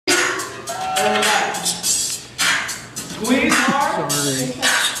and relax. Squeeze hard. Sorry.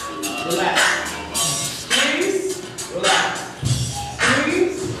 Relax. Squeeze, relax.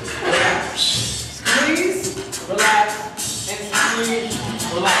 Squeeze, relax. Squeeze, relax, and squeeze,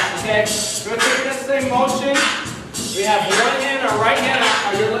 relax. Okay? We're gonna take that same motion. We have one hand, our right hand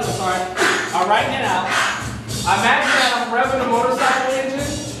out, or your left, sorry, our right hand out. Imagine that I'm revving a motorcycle engine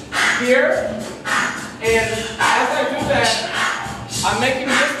here, and as I do that, I'm making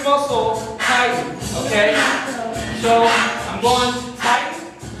this muscle tighten, okay? So I'm going tight,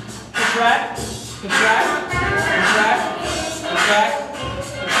 contract, contract, contract, contract,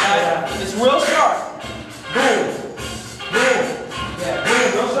 contract. It's real sharp. Boom, boom, yeah, boom,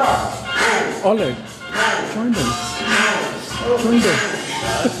 real sharp. Boom. Oleg, join them. Join them.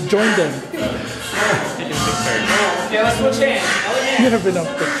 Join them. Okay, let's switch hands. Other hand. You have enough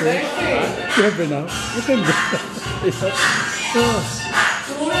pictures. Same thing. You have enough. You can do that.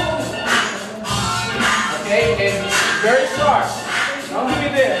 Okay, and very sharp. Don't give me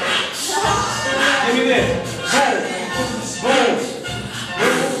this. Give me this. Boom.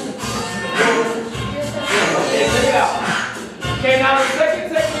 Boom. Boom. Boom. Okay, check it out. Okay, now the second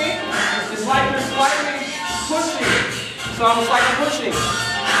technique is like you're slightly pushing. So I'm like pushing.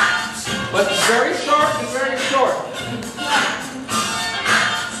 But very sharp and very short.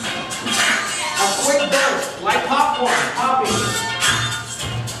 A quick burst, like popcorn, popping.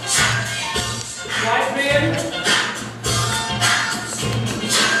 Slight bend.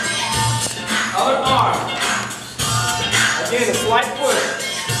 Other arm. Again, a slight push.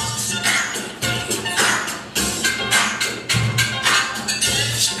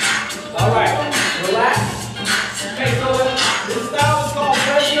 All right, relax. Okay, so this style is called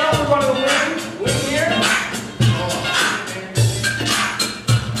pressure. We're going to wing here.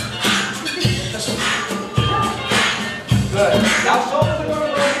 Good. Now shoulders are going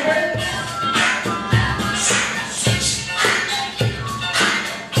to go here.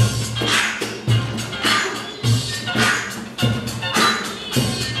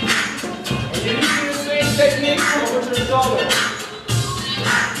 And you're using the same technique with your shoulder.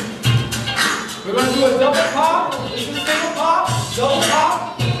 We're going to do a double pop. This is a single pop, double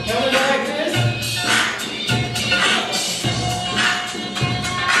pop, and we go like this.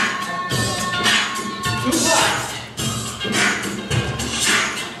 Two pops.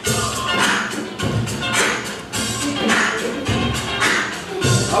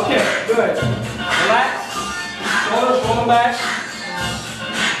 Okay, good. Relax. Shoulders rolling back.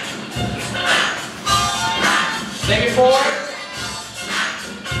 Take it forward.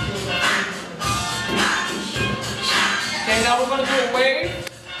 Okay, now we're going to do a wave.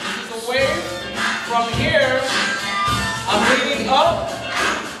 This is a wave. From here, I'm leaning up.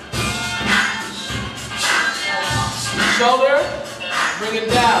 Shoulder, bring it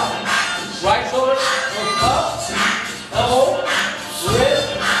down. Right shoulder goes up. Elbow, wrist,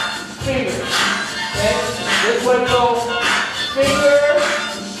 finger. Okay? This way we go finger,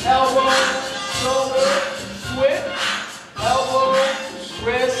 elbow, shoulder, switch, elbow,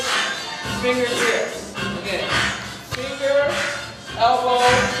 wrist, fingertips. Again. Finger, elbow,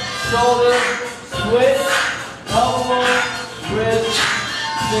 shoulder, switch, elbow, wrist,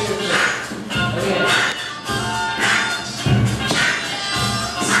 fingertips. Again.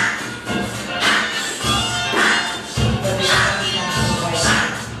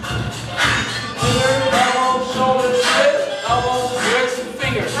 Finger, elbow, shoulder, switch, elbow, wrist,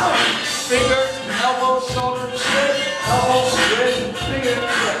 finger. Finger, elbow, shoulder, switch, elbow, wrist, finger.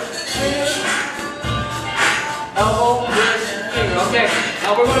 Finger, elbow, wrist, finger. Okay,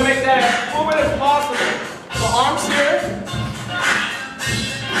 now we're going to make that as fluid as possible. So arms here,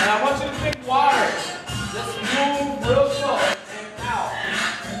 and I want you to think water. Just move real slow and out.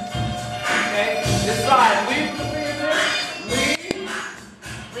 Okay, this side, leave the fingertips, leave,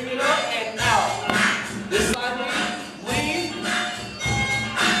 bring it up and out. This side, leave,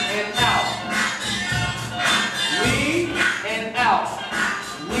 and out. Leave and out.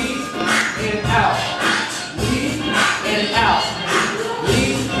 Leave and out. Leave and out.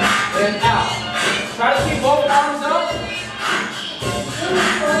 Leave and out. Try to keep both arms up.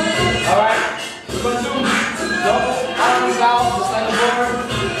 Alright? We're going to do double arms out just like a board.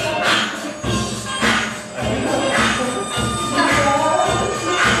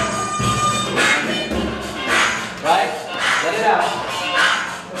 Right? Let it out.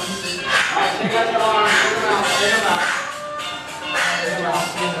 Alright, take out your arms. Take them out. Take them out. Take them out.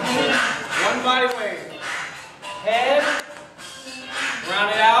 One body weight. Head. Round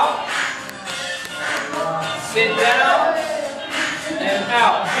it out. Sit down. And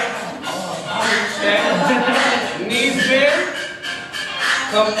out. Okay? Knees bend.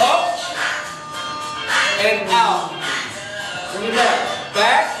 Come up. and out. Bring it back.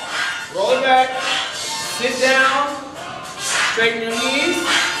 Back. Roll it back. Sit down. Straighten your knees.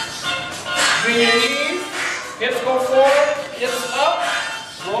 Bring your knees. Hips go forward. Hips up.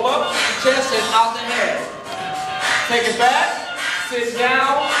 Roll up the chest and out the head. Take it back. Sit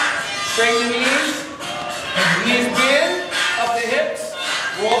down. Straighten your knees. Knees bend. Up the hips.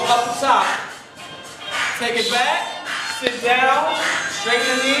 Roll up the top. Take it back. Sit down. Straighten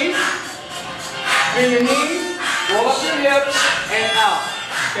your knees. Bend your knees. Roll up your hips and out.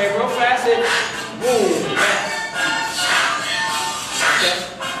 Okay, real fast. Hit. Boom. Back. Okay.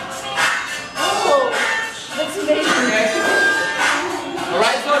 Oh, that's amazing. Okay.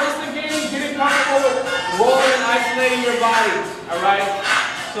 Alright, so just again, getting comfortable with rolling and isolating your body. Alright?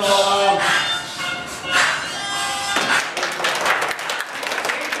 So,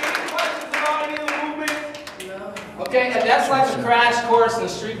 any questions about any of the movements? No. Okay, and that's like a crash course in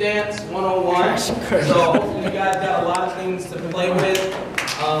Street Dance 101. So hopefully you guys got a lot of things to play with.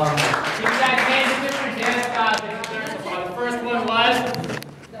 So you guys made different dance styles. The first one was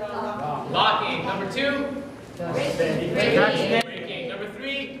locking. Number 2, breaking. Number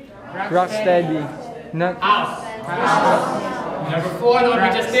 3, Rock steady. Not house. Number 4, the one we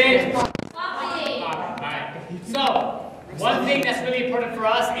just did. Alright. So, one thing that's really important for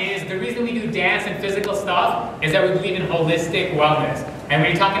us is the reason we do dance and physical stuff is that we believe in holistic wellness. And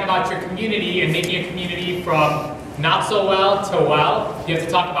when you're talking about your community and making a community from not so well to well, you have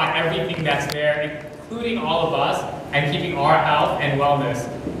to talk about everything that's there, including all of us, and keeping our health and wellness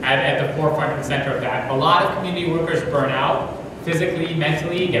at the forefront and the center of that. A lot of community workers burn out physically,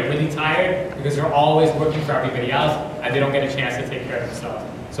 mentally, get really tired because they're always working for everybody else and they don't get a chance to take care of themselves.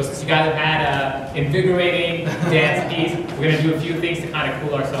 So since you guys have had an invigorating dance piece, we're going to do a few things to kind of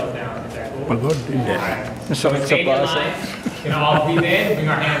cool ourselves down. Is that cool? Pagod din. Alright. So Sakit sa stay in paa. line. You know, all breathe in, bring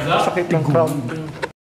our hands up. Sakit ng crowd.